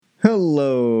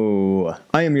Hello,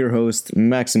 I am your host,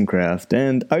 Maxim Craft,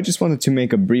 and I just wanted to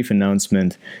make a brief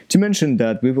announcement to mention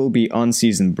that we will be on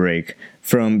season break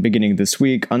from beginning this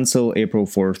week until April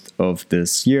 4th of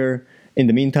this year. In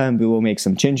the meantime, we will make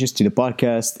some changes to the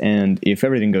podcast, and if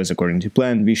everything goes according to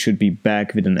plan, we should be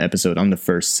back with an episode on the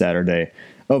first Saturday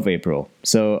of April.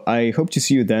 So I hope to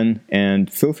see you then,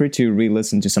 and feel free to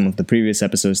re-listen to some of the previous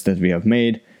episodes that we have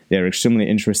made. They are extremely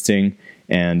interesting,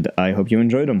 and I hope you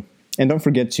enjoyed them. And don't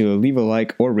forget to leave a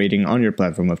like or rating on your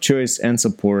platform of choice and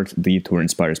support the Tour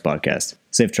Inspires podcast.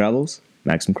 Safe travels,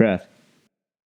 Maxim Craft.